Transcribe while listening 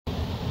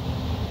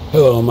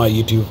Hello my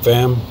YouTube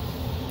fam.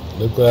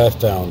 Look what I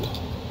found.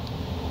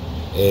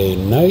 A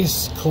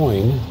nice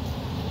coin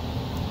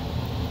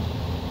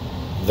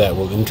that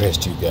will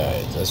interest you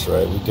guys. That's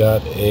right, we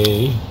got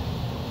a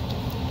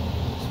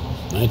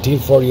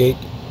 1948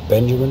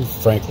 Benjamin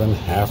Franklin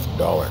 $half.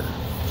 Now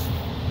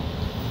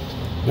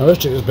let's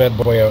check this bad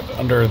boy out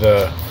under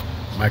the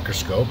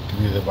microscope.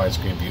 Give you the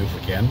widescreen view if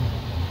we can.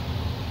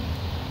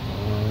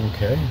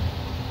 Okay.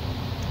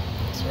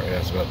 Sorry,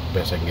 that's about the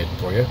best I can get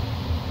for you.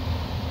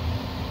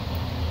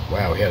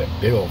 Wow, he had a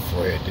big old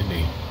forehead, didn't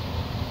he?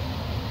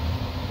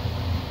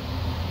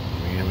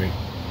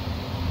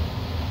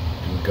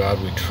 In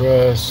God We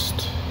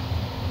Trust.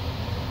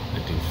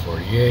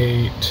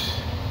 1948.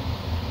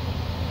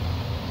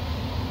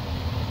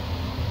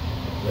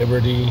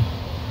 Liberty.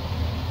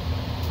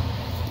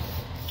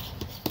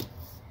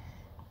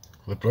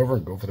 Flip it over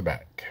and go for the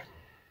back.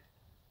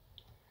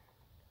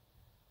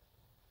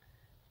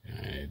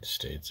 United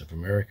States of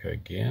America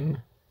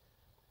again.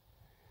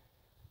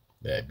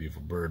 That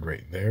beautiful bird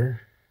right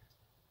there.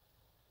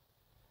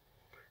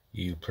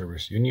 EU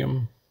Pluribus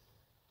Unum.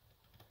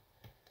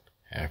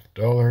 $half.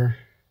 Still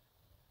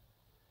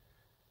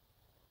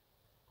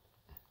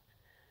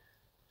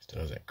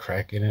has that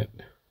crack in it.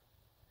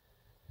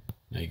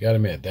 Now you gotta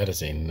admit, that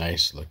is a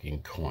nice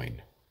looking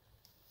coin.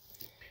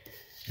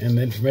 And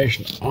the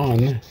information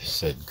on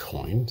said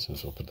coin,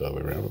 since we'll put the other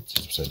way around, oops,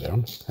 it's upside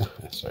down.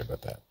 Sorry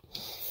about that.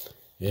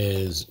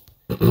 Is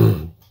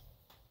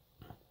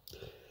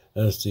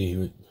let's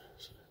see,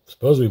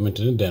 supposedly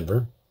minted in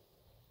Denver.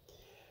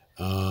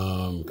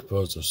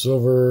 Composed of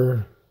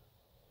silver.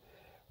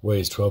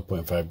 Weighs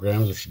 12.5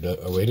 grams, which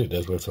weight it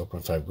does weigh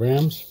 12.5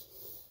 grams.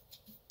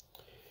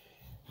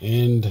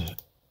 And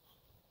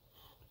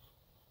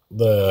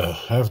the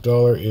 $half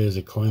is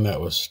a coin that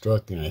was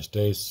struck in the United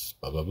States,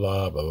 blah, blah,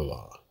 blah, blah, blah,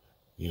 blah.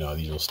 You know,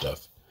 the usual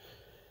stuff.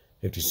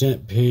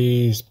 50-cent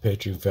piece,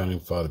 patron founding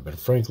father Ben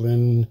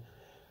Franklin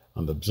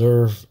on the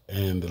observe,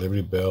 and the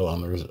Liberty Bell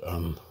on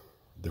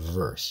the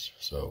reverse.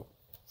 So,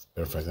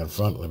 Ben Franklin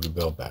front, Liberty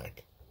Bell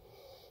back.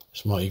 A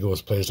small eagle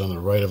was placed on the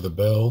right of the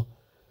bell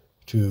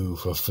to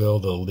fulfill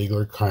the legal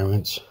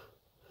requirements.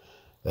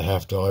 The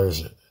 $half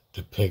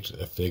depict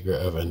a figure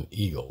of an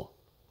eagle.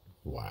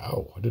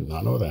 Wow, I did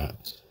not know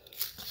that.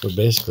 So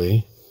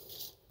basically,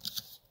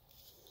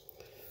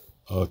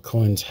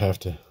 coins have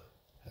to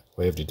have a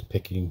way of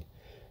depicting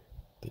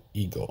the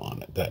eagle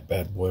on it. That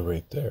bad boy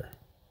right there.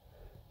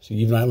 So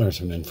even I learned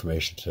some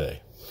information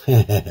today.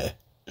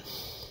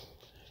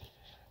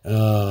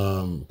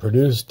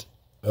 Produced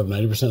of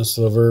 90%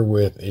 silver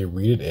with a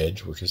reeded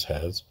edge, which it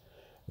has.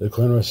 The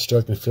coin was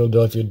struck in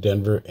Philadelphia,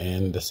 Denver,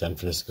 and the San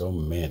Francisco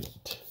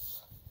Mint.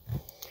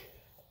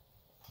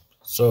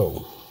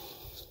 So,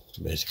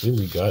 basically,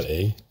 we got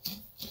a...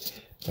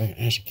 I can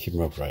actually keep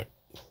him upright.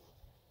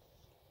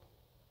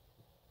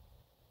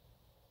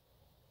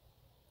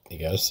 You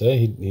gotta say,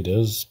 he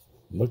does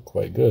look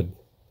quite good,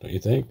 don't you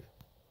think?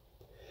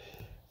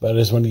 But I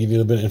just wanted to give you a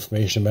little bit of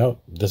information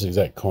about this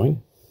exact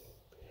coin.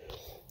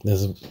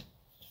 This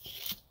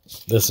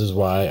is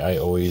why I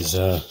always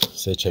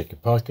say check your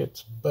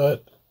pockets,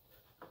 but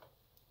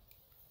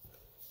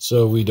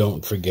so we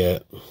don't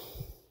forget.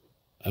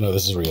 I know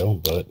this is real,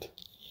 but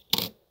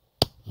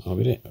oh,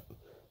 we didn't.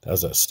 That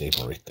was that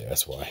staple right there.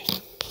 That's why.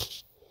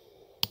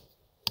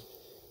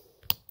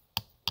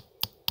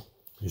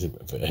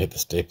 If I hit the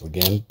staple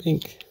again,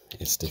 pink,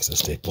 it sticks to the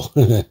staple.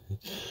 It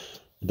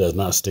does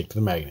not stick to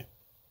the magnet,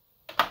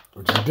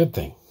 which is a good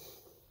thing.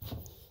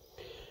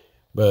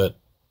 But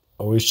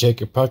always check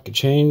your pocket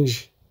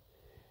change.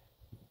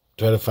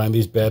 Try to find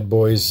these bad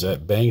boys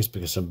at banks,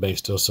 because some banks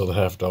still sell the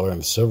 $half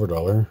and the silver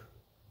dollar.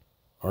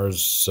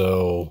 Ours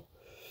sell,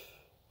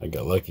 I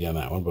got lucky on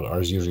that one, but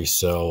ours usually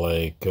sell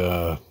like,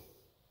 what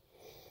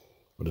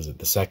is it,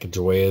 the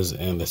Sacagaweas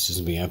and the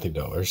Susan B. Anthony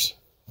dollars.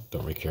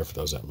 Don't really care for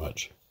those that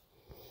much.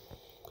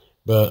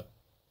 But,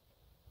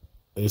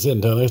 like I said,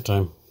 until next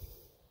time,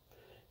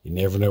 you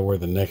never know where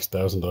the next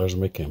 $1,000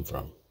 may come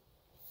from.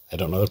 I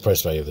don't know the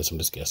price value of this, I'm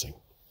just guessing.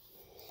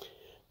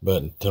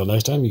 But until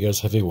next time, you guys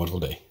have a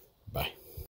wonderful day.